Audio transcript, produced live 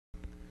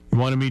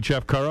want to meet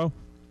Jeff Curro?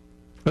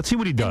 Let's see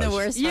what he does. In the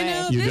worst way.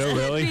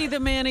 This could be the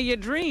man of your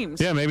dreams.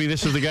 Yeah, maybe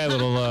this is the guy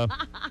that'll...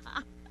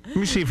 let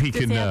me see if he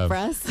can...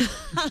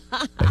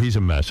 He's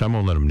a mess. I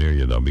won't let him near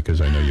you, though, because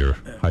I know you're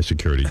a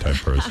high-security type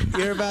person.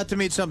 You're about to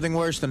meet something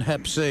worse than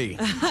Hep C.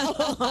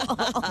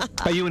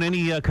 Are you in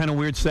any kind of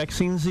weird sex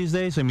scenes these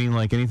days? I mean,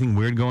 like anything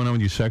weird going on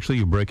with you sexually?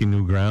 You breaking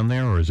new ground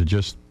there? Or is it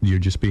just you're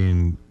just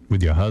being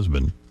with your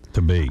husband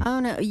to be? Oh,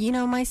 no. You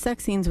know, my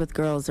sex scenes with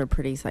girls are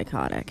pretty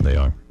psychotic. They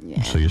are?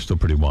 Yeah. So you're still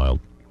pretty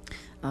wild?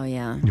 Oh,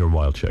 yeah. You're a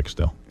wild chick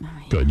still. Oh,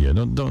 yeah. Good, yeah.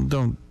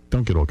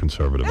 Don't get all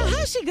conservative on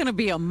How's she going to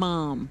be a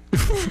mom?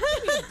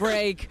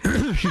 Break.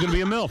 She's going to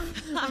be a MILF.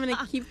 I'm going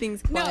to keep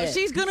things quiet. No,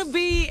 she's going to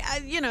be,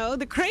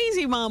 the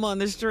crazy mom on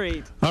the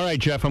street. All right,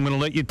 Jeff, I'm going to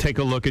let you take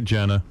a look at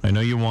Jenna. I know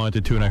you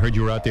wanted to, and I heard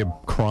you were out there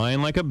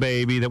crying like a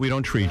baby that we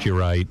don't treat you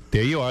right.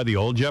 There you are, the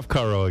old Jeff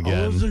Curro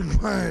again. I wasn't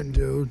crying,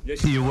 dude.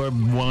 You were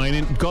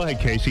whining. Go ahead,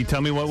 Casey.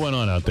 Tell me what went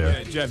on out there.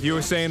 Yeah, Jeff, you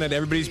were saying that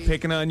everybody's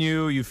picking on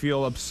you. You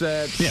feel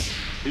upset. Yeah.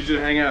 You should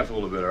hang out for a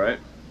little bit, all right?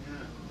 Yeah.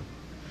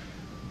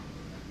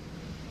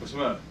 What's the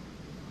matter?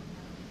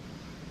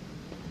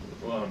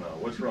 Well, I don't know.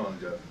 What's wrong,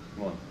 Jeff?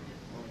 Come on.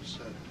 I'm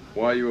upset.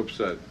 Why are you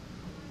upset?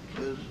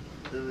 Because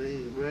it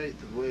ain't right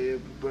the way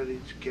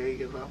everybody's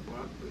ganging up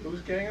on me. Who's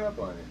ganging up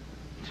on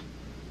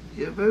you?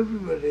 You have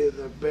everybody in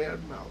their bad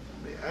mouthing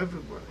me.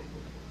 Everybody.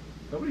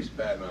 Nobody's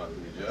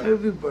bad-mouthing you, Jeff.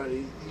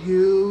 Everybody.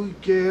 You,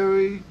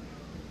 Gary,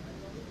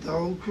 the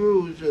whole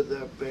crew's in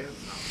their bad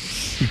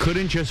mouth. You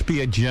couldn't just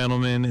be a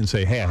gentleman and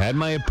say, hey, I had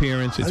my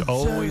appearance. It's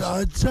always...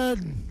 I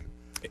said...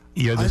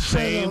 You're the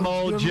same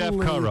old Jeff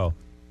Curro.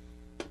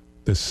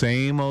 The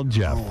same old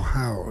Jeff. Oh,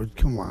 Howard,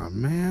 come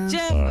on, man.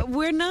 Jeff,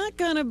 we're not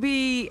going to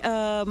be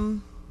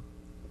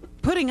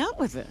putting up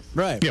with this.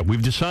 Right. Yeah,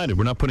 we've decided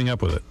we're not putting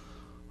up with it.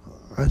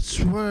 I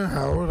swear,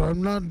 Howard,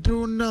 I'm not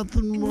doing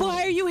nothing more.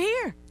 Why are you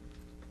here?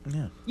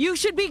 Yeah. You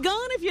should be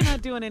gone if you're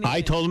not doing anything.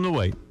 I told him to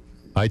wait.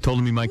 I told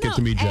him he might get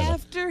to meet Jenna.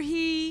 After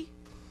he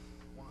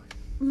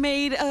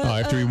made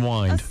after he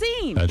whined. a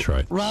scene. That's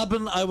right.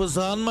 Robin, I was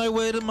on my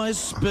way to my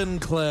spin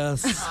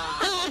class.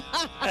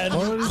 And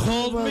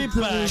called me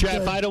back.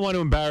 Jeff, I don't want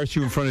to embarrass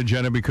you in front of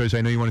Jenna because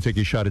I know you want to take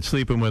your shot at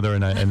sleeping with her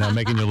and not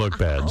making you look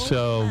bad.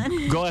 So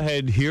go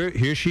ahead.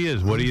 Here she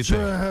is. What do you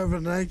think? I have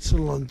an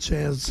excellent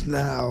chance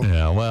now.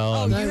 Yeah,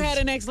 well. You had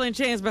an excellent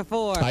chance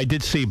before. I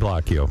did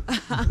C-block you.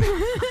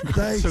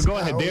 Thanks, So go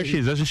ahead. Howard. There she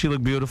is. Doesn't she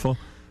look beautiful?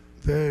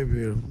 Very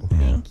beautiful.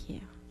 Thank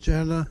you.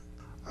 Jenna,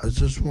 I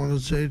just want to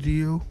say to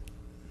you,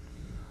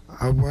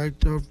 I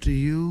wiped up to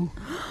you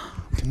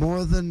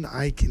more than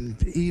I can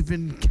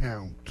even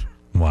count.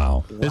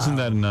 Wow. Isn't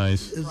that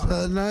nice? Is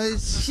that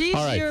nice? She's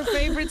All right. your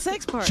favorite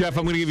sex partner. Jeff,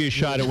 I'm going to give you a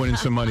shot at winning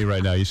some money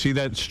right now. You see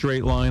that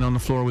straight line on the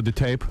floor with the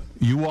tape?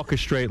 You walk a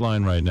straight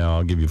line right now.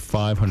 I'll give you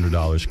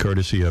 $500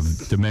 courtesy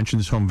of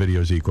Dimensions Home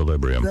Videos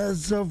Equilibrium.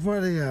 That's so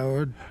funny,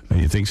 Howard.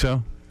 You think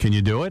so? Can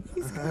you do it?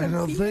 I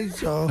don't think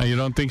so. You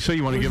don't think so?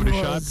 You want to give it a You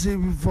wanna shot? see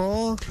me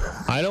fall?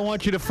 I don't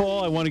want you to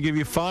fall. I want to give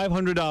you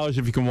 $500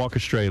 if you can walk a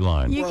straight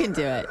line. You can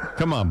do it.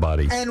 Come on,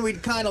 buddy. And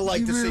we'd kind of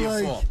like to see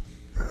you fall.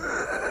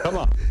 Come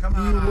on.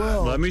 You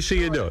will. Let me see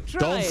you do it.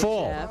 Try Don't it,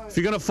 fall. Jeff. If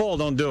you're going to fall,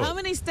 don't do How it.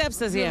 many steps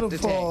does he I'm have to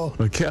gonna fall.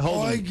 Okay,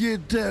 hold I on.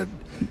 get that.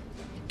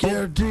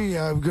 Guarantee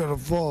I'm gonna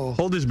fall.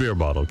 Hold this beer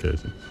bottle,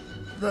 Casey.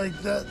 Like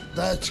that.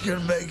 That's gonna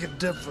make a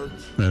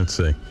difference. Let's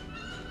see.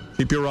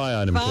 Keep your eye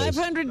on him, Casey.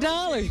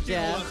 $500,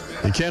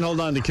 Jeff. You can't hold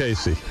on to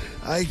Casey.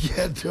 I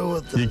can't do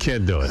it. You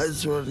can't do I it.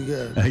 swear to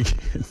God. I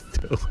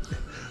can't do it.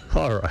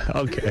 All right.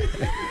 Okay.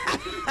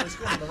 Let's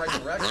go in the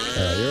right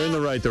direction. All right, you're in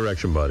the right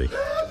direction, buddy.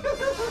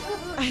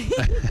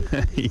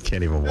 You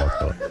can't even walk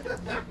though.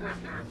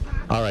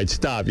 All right,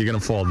 stop. You're going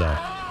to fall down.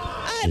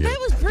 That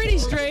was pretty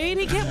straight.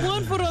 He kept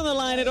one foot on the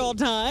line at all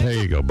times. There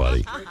you go,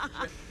 buddy.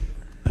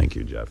 Thank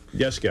you, Jeff.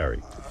 Yes,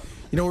 Gary.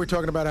 You know, we were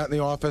talking about out in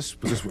the office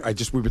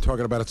because we've been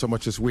talking about it so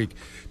much this week.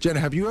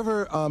 Jenna, have you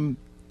ever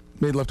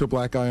made love to a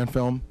black guy on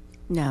film?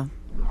 No.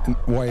 And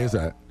why is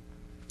that?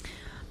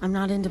 I'm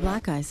not into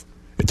black guys.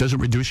 It doesn't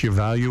reduce your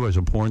value as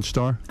a porn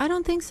star? I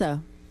don't think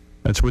so.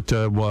 That's what,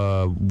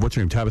 what's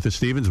her name, Tabitha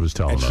Stevens was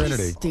telling And us.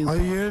 Trinity. Are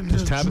Stupid. you into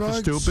Is Tabitha drugs?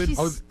 stupid? She's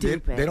Oh,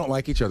 stupid. they don't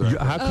like each other.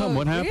 How come?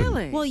 What happened?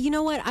 Really? Well, you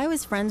know what? I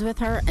was friends with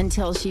her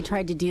until she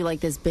tried to do like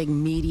this big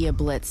media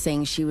blitz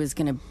saying she was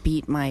going to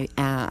beat my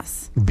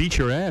ass. Beat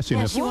your ass in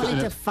Yeah, a she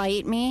wanted to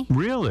fight me.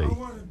 Really?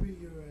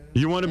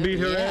 You want to beat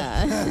her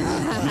ass?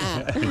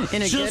 Yeah.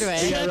 In a good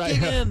way. Yeah, right.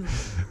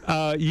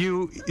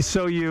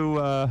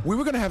 We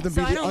were going to have them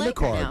So be I the don't like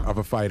her undercard now. of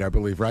a fight, I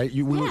believe, right?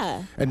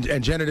 Yeah. And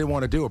Jenna didn't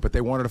want to do it, but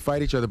they wanted to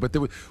fight each other. But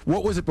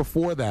what was it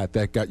before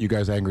that got you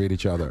guys angry at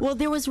each other? Well,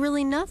 there was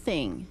really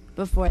nothing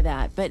before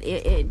that, but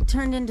it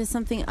turned into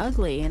something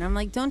ugly. And I'm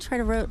like, don't try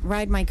to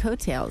ride my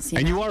coattails.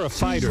 And know? you are a She's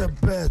fighter. a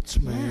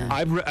bitch, man. Yeah.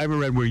 I've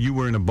read where you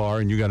were in a bar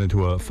and you got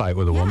into a fight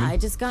with a Yeah, woman. I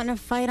just got in a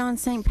fight on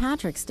St.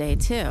 Patrick's Day,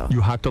 too.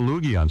 You hocked a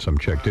loogie on some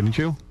chick, didn't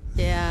you?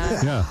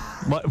 Yeah. Yeah.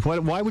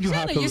 Why would you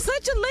Jenna, hock a you're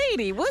such a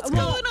lady. What's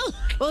going on?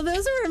 Well,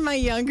 those were in my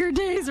younger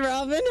days,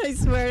 Robin. I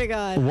swear to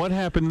God. What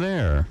happened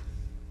there?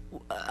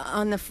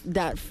 On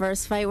that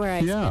first fight where I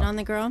Yeah. spit on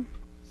the girl.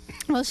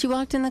 Well, she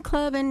walked in the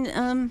club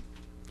and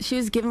she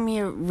was giving me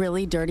a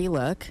really dirty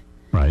look.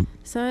 Right.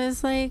 So I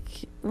was like,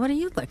 "What are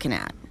you looking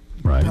at?"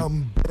 Right.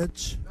 Dumb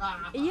bitch.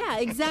 Yeah,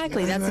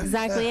 exactly. That's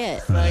exactly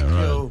it. Thank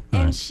you.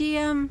 And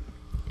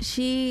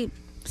she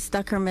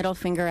stuck her middle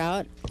finger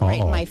out right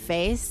in my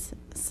face.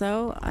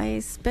 So I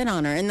spit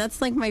on her, and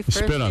that's like my first.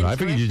 Spit on it. I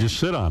figured you just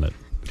sit on it.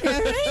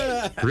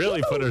 Right?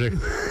 Really put it.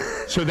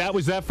 So that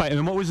was that fight.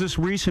 And what was this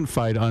recent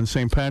fight on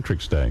St.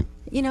 Patrick's Day?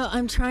 You know,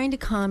 I'm trying to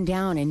calm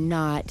down and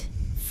not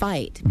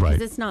fight because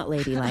Right. it's not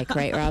ladylike,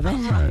 right,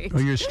 Robin? Right.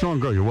 Well, you're a strong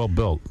girl. You're well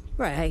built.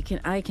 Right.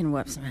 I can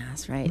whip some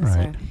ass, right?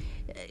 Right.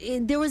 So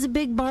there was a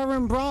big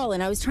barroom brawl,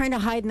 and I was trying to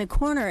hide in the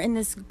corner, and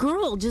this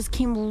girl just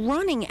came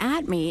running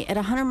at me at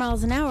 100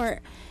 miles an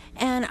hour,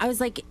 and I was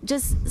like,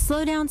 "Just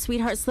slow down,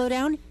 sweetheart, slow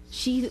down."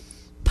 She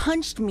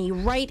punched me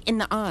right in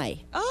the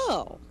eye.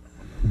 Oh.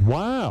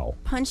 Wow.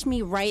 Punched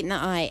me right in the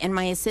eye, and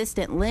my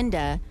assistant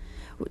Linda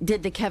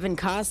did the Kevin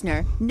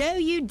Costner. "No,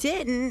 you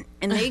didn't,"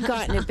 and they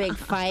got in a big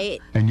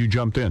fight, And you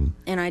jumped in.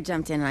 and I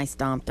jumped in and I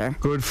stomped her.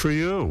 Good for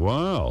you.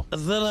 Wow.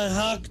 And then I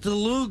hocked a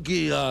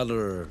loogie on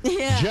her.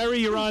 Yeah. Jerry,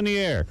 you're on the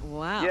air.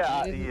 Wow. Yeah,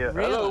 I didn't yeah.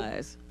 Hello?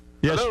 realize.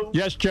 Yes, Hello?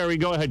 yes, Jerry,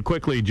 go ahead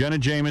quickly. Jenna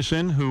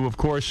Jameson, who, of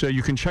course,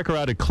 you can check her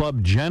out at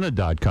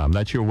clubjenna.com.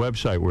 That's your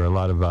website where a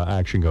lot of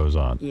action goes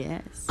on.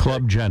 Yes.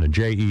 Club Jenna,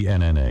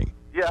 Jenna.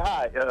 Yeah,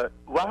 hi.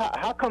 Well,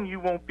 how come you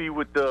won't be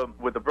with the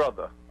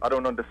brother? I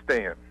don't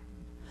understand.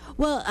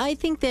 Well, I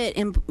think that,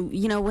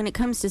 when it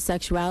comes to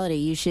sexuality,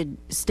 you should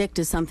stick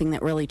to something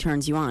that really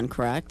turns you on,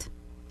 correct?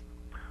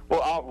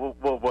 Well,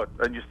 what?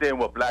 And you're saying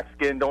what? Black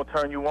skin don't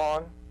turn you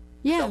on? Is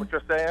Yeah. that what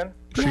you're saying?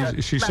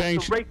 She's saying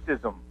That's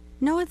racism.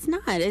 No, it's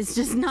not. It's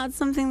just not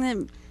something that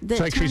it's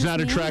like she's turns not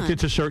me attracted on.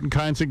 to certain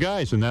kinds of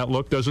guys, and that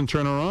look doesn't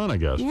turn her on, I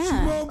guess.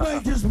 Yeah. Won't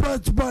make as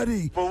much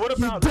money. Well, what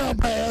you about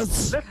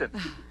dumbass? Listen,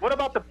 what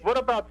about the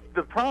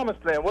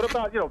promised land? What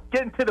about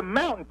getting to the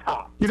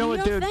mountaintop? You know Do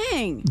what, your dude?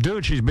 thing.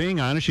 Dude, she's being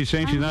honest. She's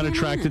saying she's I'm not being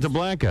attracted to honest.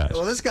 black guys.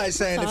 Well, this guy's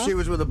saying if she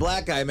was with a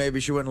black guy, maybe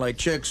she wouldn't like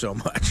chicks so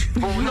much.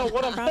 Well, no,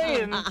 what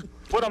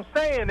I'm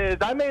saying is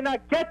I may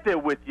not get there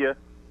with you.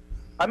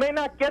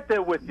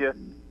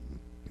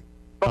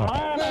 But my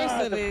First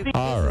eyes of it, see-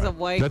 this is a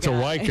white That's guy.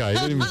 a white guy.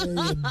 He didn't even-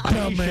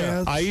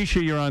 Dumbass.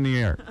 Aisha, you're on the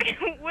air.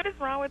 What is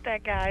wrong with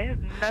that guy?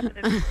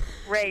 Nothing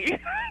great.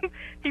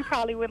 He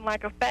probably wouldn't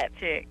like a fat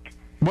chick.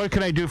 What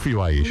can I do for you,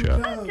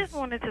 Aisha? I just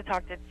wanted to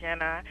talk to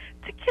Jenna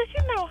because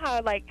you know how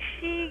I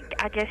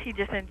guess she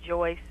just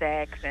enjoys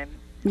sex and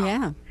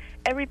Yeah.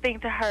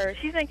 everything to her.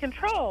 She's in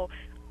control.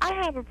 I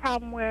have a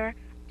problem where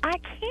I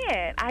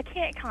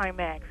can't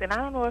climax, and I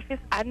don't know if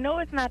I know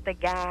it's not the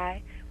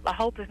guy. I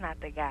hope it's not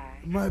the guy.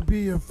 Might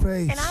be your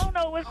face. And I don't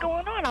know what's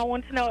going on. I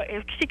want to know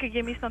if she could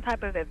give me some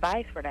type of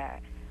advice for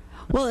that.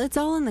 Well, it's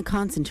all in the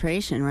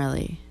concentration,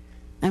 really.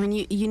 I mean,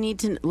 you need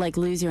to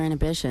lose your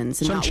inhibitions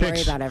and not worry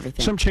about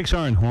everything. Some chicks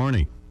aren't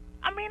horny.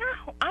 I mean,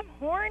 I'm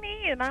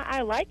horny and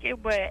I like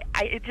it, but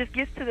it just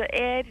gets to the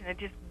edge and it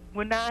just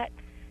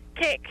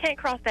can't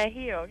cross that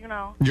hill, you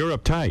know. You're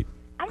uptight.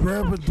 I'm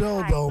Grab not a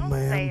dildo, uptight. Don't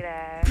man. say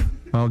that.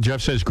 Well, Jeff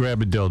says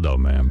grab a dildo,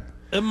 ma'am.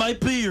 It might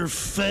be your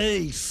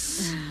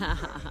face.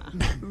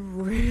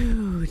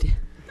 Rude.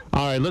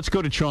 All right, let's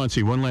go to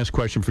Chauncey. One last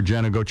question for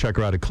Jenna. Go check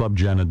her out at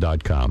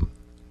clubjenna.com.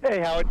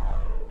 Hey, Howard.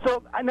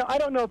 So I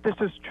don't know if this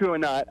is true or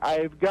not.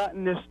 I've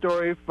gotten this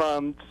story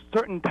from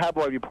certain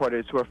tabloid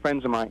reporters who are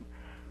friends of mine.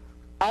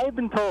 I've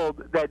been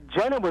told that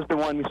Jenna was the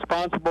one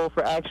responsible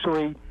for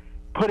actually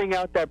putting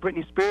out that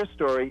Britney Spears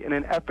story in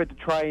an effort to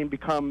try and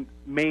become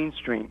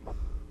mainstream.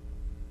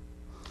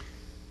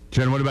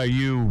 Jenna, what about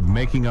you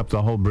making up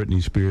the whole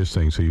Britney Spears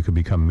thing so you could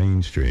become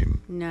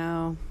mainstream?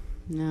 No,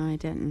 I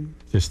didn't.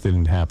 Just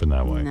didn't happen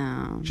that way.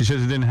 No. She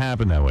says it didn't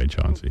happen that way,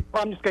 Chauncey.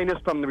 Well, I'm just getting this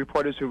from the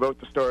reporters who wrote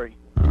the story.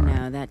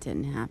 No, that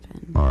didn't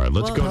happen. All right,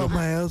 let's go to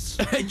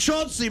Dumbass. Hey,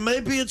 Chauncey,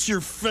 maybe it's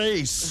your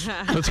face.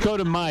 let's go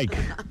to Mike.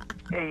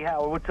 Hey,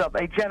 Howard, what's up?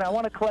 Hey, Jenna, I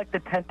want to collect the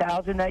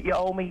 $10,000 that you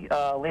owe me.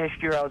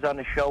 Last year I was on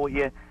the show with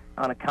you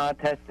on a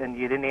contest, and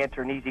you didn't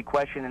answer an easy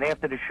question. And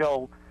after the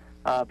show,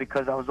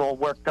 because I was all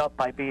worked up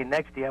by being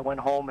next to you, I went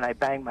home and I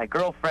banged my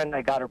girlfriend.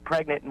 I got her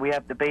pregnant, and we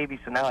have the baby,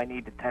 so now I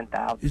need the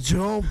 $10,000. It's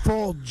your own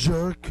fault,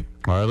 jerk.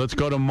 All right, let's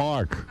go to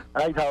Mark.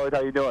 Hi, Howard.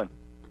 How you doing?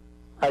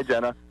 Hi,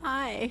 Jenna.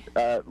 Hi.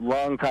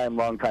 Long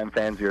time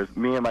fans of yours.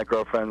 Me and my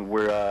girlfriend,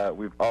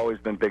 we've always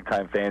been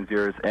big-time fans of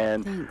yours.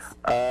 And Thanks.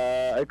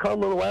 I called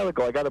a little while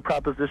ago. I got a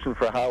proposition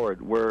for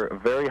Howard. We're a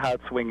very hot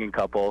swinging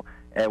couple,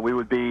 and we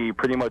would be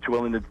pretty much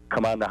willing to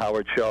come on the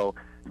Howard show,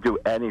 do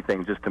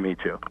anything just to meet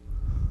you.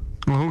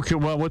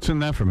 Well, what's in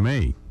that for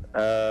me?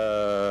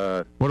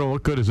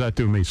 What good does that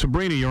do me?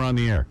 Sabrina, you're on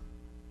the air.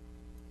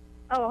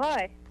 Oh,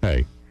 hi.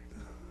 Hey.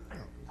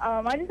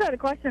 I just had a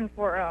question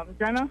for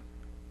Jenna.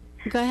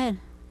 Go ahead.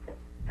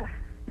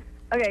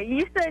 Okay,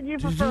 you said you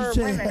Did you prefer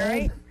say women, hi?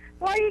 right?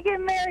 Why are you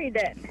getting married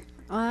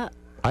then?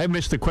 I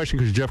missed the question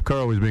because Jeff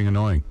Currow was being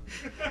annoying.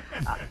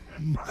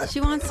 She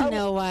wants to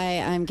know why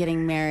I'm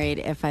getting married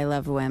if I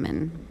love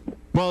women.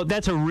 Well,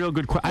 that's a real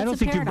good question. I don't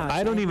It's a think paradox,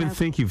 I don't right? even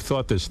think you've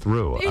thought this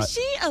through. Is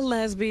she a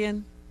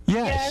lesbian?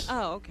 Yes.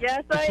 Oh, okay.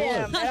 Yes, I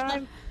am.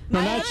 And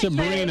No, not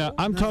Sabrina.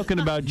 I'm talking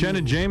about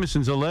Jenna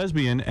Jameson's a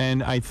lesbian,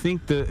 and I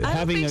think I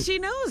don't think she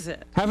knows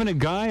it. having a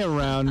guy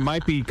around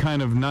might be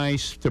kind of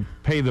nice to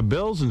pay the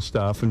bills and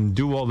stuff and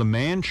do all the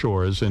man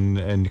chores,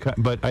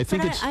 but I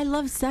think I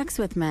love sex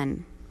with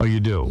men. Oh, you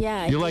do?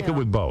 Yeah, You I like do. it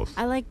with both?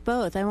 I like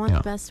both. I want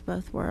the best of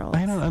both worlds.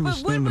 I don't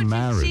understand the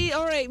marriage.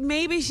 All right,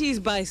 maybe she's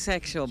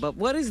bisexual, but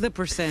what is the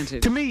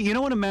percentage? To me, you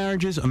know what a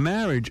marriage is? A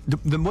marriage,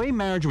 the way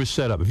marriage was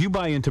set up, if you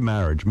buy into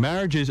marriage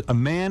is a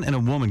man and a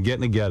woman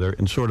getting together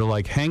and sort of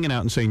like hanging out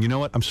and saying, you know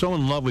what, I'm so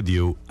in love with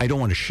you, I don't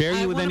want to share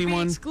you with anyone. I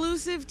want to be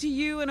exclusive to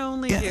you and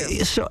only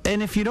you. So,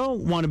 and if you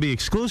don't want to be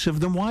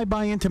exclusive, then why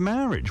buy into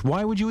marriage?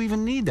 Why would you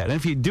even need that? And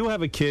if you do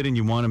have a kid and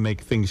you want to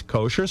make things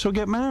kosher, so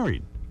get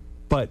married.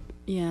 But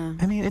yeah,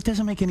 I mean, it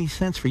doesn't make any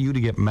sense for you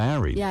to get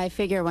married. Yeah, I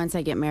figure once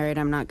I get married,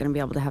 I'm not going to be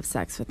able to have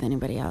sex with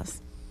anybody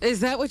else. Is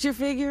that what you're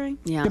figuring?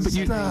 Yeah.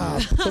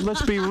 But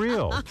let's be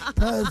real.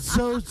 That's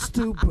so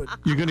stupid.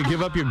 You're going to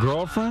give up your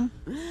girlfriend?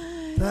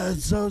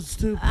 That's so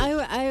stupid.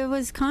 I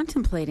was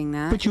contemplating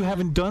that. But you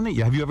haven't done it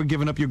yet. Have you ever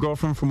given up your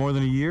girlfriend for more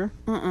than a year?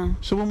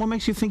 So then what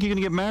makes you think you're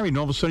going to get married and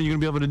all of a sudden you're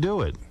going to be able to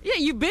do it? Yeah,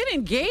 you've been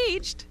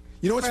engaged.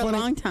 You know what's for funny?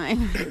 a long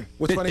time.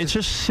 What's funny? It's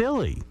just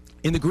silly.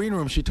 In the green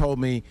room, she told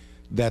me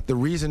that the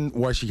reason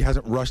why she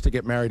hasn't rushed to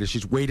get married is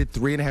she's waited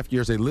 3.5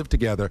 years. They live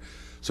together,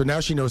 so now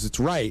she knows it's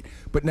right.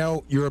 But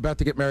now you're about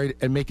to get married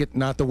and make it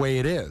not the way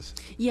it is.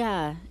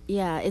 Yeah.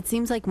 It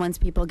seems like once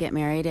people get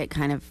married, it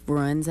kind of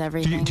ruins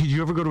everything. Did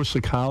you ever go to a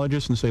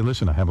psychologist and say,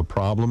 listen, I have a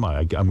problem,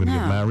 I'm going to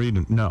get married?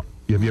 And no.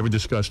 Have you ever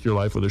discussed your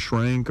life with a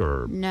shrink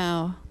or?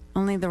 No,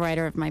 only the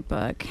writer of my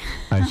book.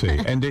 I see.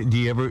 And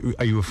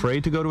are you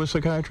afraid to go to a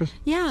psychiatrist?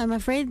 Yeah, I'm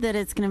afraid that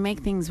it's going to make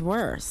things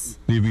worse.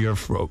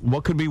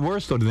 What could be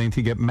worse, though, than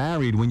to get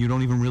married when you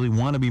don't even really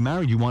want to be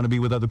married? You want to be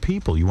with other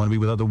people. You want to be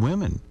with other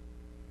women.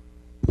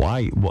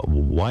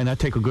 Why not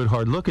take a good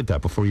hard look at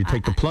that before you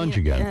take the plunge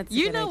again?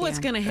 You know what's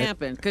going to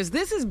happen, because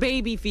this is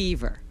baby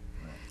fever.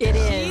 It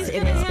is. She's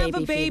It going to is have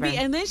baby a baby,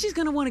 fever. and then she's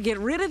going to want to get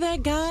rid of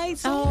that guy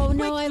so Oh,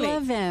 no, quickly. I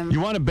love him.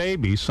 You want a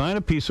baby? Sign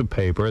a piece of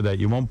paper that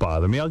you won't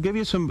bother me. I'll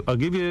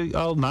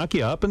knock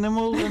you up, and then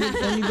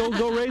and you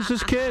go raise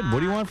this kid. What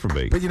do you want from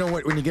me? But you know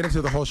what? When you get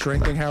into the whole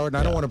shrink thing, Howard, and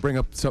I don't want to bring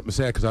up something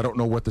sad because I don't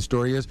know what the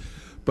story is,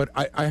 but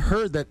I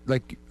heard that,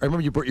 like, I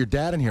remember you brought your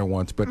dad in here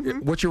once, but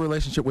what's your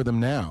relationship with him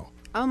now?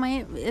 Oh,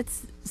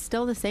 it's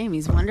still the same.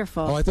 He's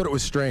wonderful. Oh, I thought it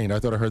was strained. I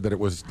thought I heard that it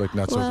was, like,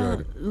 not so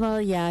good. Well,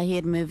 yeah, he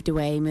had moved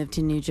away. He moved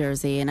to New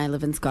Jersey, and I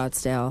live in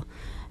Scottsdale.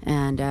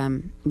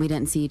 And we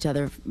didn't see each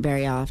other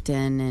very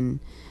often, and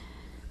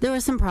there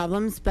were some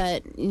problems,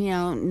 but,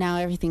 now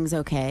everything's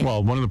okay.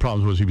 Well, one of the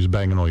problems was he was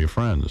banging all your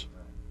friends.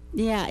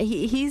 Yeah,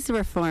 he's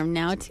reformed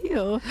now,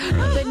 too.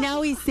 But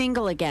now he's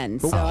single again,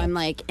 so I'm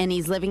like, and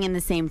he's living in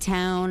the same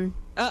town.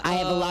 I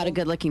have a lot of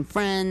good-looking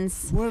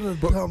friends. What a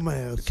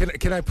dumbass.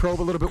 Can I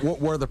probe a little bit?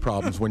 What were the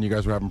problems when you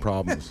guys were having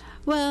problems?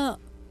 Well,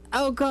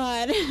 oh,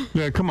 God.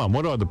 Yeah, come on.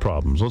 What are the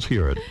problems? Let's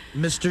hear it.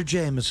 Mr.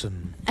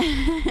 Jameson.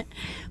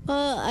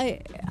 Well,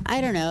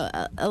 I don't know.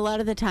 A lot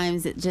of the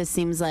times it just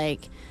seems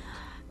like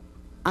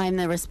I'm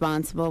the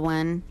responsible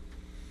one.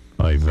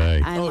 Oy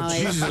vey. I'm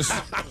always, Jesus.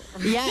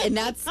 Yeah, and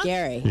that's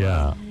scary.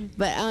 Yeah.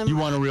 But You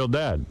want a real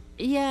dad.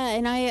 yeah,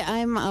 and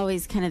I'm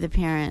always kind of the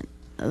parent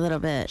a little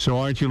bit. So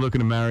aren't you looking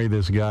to marry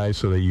this guy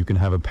so that you can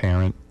have a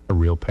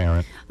real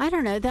parent? I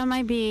don't know. That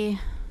might be.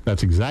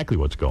 That's exactly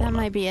what's going That on.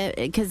 might be it,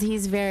 because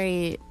he's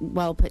very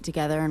well put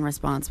together and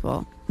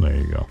responsible. There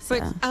you go.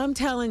 But I'm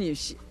telling you,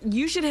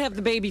 you should have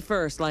the baby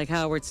first, like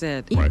Howard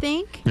said. You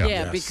think? Yeah.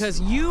 Yeah,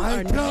 because you I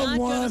are got not going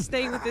one. to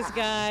stay with this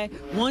guy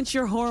once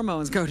your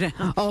hormones go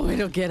down. Oh,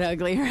 it'll get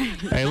ugly, right?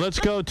 Hey, let's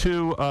go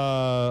to,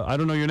 I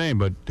don't know your name,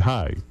 but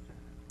hi.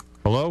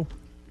 Hello?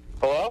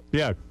 Hello?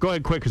 Yeah, go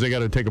ahead quick because I got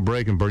to take a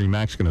break and Bernie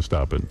Mac's going to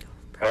stop it.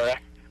 All right.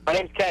 My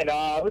name's Ken.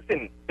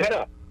 Listen,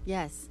 Jenna,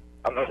 Yes.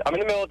 I'm in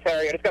the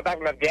military. I just got back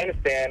from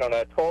Afghanistan on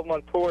a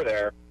 12-month tour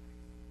there.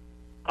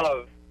 I would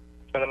love to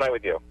spend the night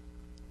with you.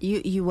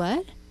 You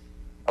what?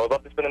 I would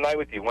love to spend the night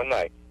with you one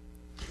night.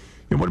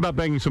 And what about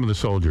banging some of the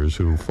soldiers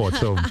who fought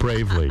so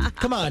bravely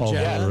Come on, over,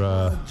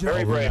 Jenna.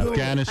 Very over brave.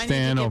 Afghanistan?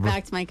 I need to get over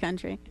back to my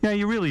country. Yeah,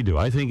 you really do.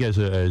 I think as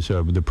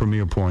the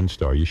premier porn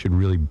star, you should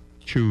really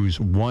choose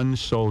one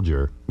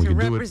soldier. We To could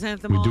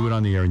represent do it. them We do all? it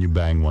on the air, and you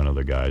bang one of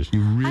the guys.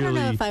 You really. I don't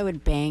know if I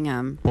would bang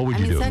him. What would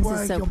you do? Sex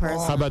Whack is so 'em off.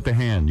 personal. How about the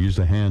hand? Use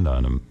the hand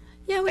on him.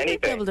 Yeah, we might be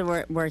Anything. able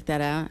to work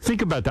that out.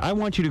 Think about that. I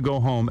want you to go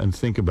home and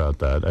think about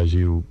that as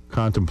you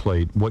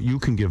contemplate what you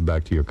can give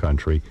back to your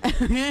country.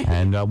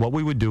 And what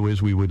we would do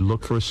is we would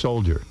look for a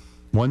soldier.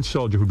 One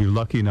soldier who'd be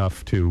lucky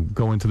enough to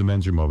go into the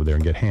men's room over there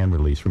and get hand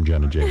release from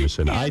Jenna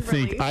Jameson. I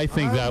think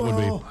that would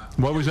be.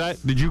 What was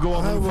that? Did you go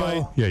over and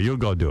fight? Yeah, you'll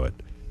go do it.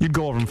 You'd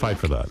go over and fight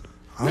for that.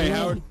 Hey,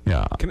 Howard.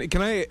 Yeah.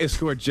 Can I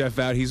escort Jeff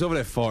out? He's over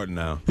there farting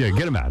now. Yeah,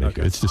 get him out of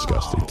here. It's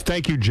disgusting.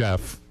 Thank you,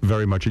 Jeff,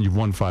 very much, and you've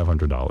won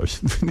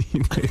 $500.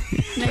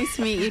 Nice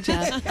to meet you,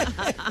 Jeff.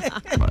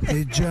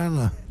 Hey,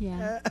 Jenna,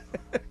 Yeah.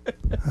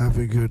 have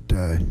a good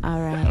day. All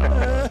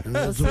right. And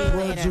We'll it's see a you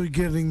pleasure later.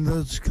 getting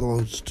this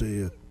close to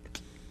you.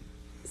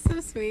 So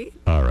sweet.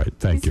 All right.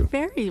 Thank He's you.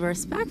 very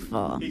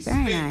respectful.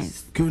 Very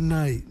nice. Good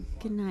night.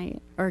 Good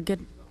night. Or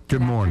good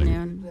morning.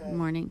 afternoon,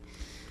 morning.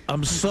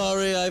 I'm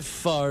sorry I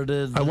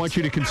farted. I want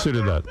you to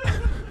consider that.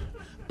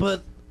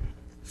 But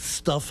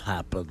stuff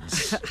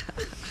happens.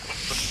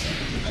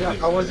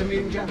 How was the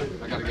meeting, Jenna?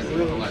 I gotta get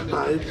the Nice.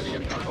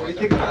 What do you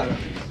think about her?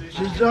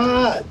 She's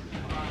hot.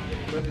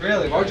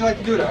 Really? What would you like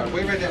to do to her?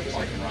 Wait right there for a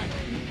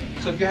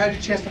second. So if you had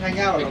your chance to hang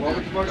out with her, what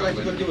would you like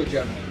to go do with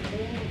Jenna?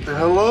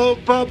 Hello,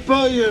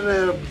 Papa, you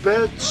there,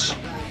 bitch.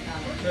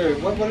 Hey,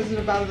 what is it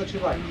about her that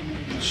you like?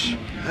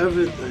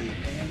 Everything.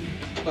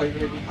 Like,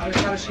 how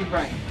does she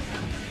rank?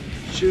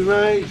 She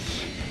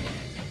ranks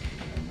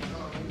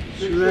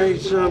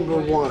number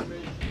one.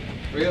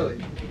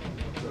 Really?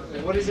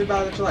 And what is it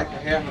about her that you like? Her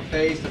hair, her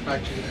face, the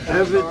fact she's a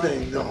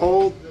Everything, the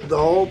whole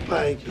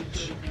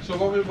package. So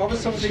what was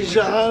some of the things? She's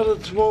the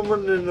hottest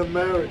woman in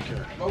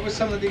America. What was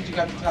some of the things you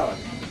got to tell her?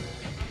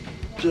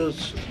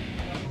 Just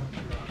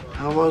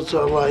how much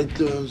I like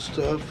doing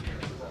stuff.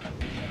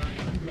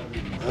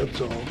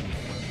 That's all.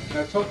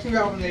 Now talk to me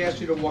about when they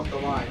asked you to walk the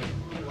line.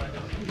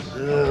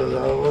 Yeah,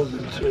 that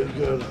wasn't too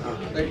good.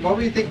 Like, what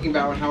were you thinking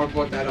about when Howard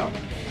brought that up?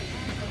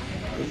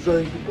 It's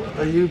like,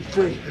 are you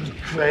freaking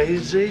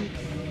crazy?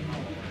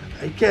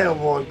 I can't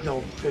walk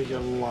no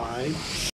freaking line.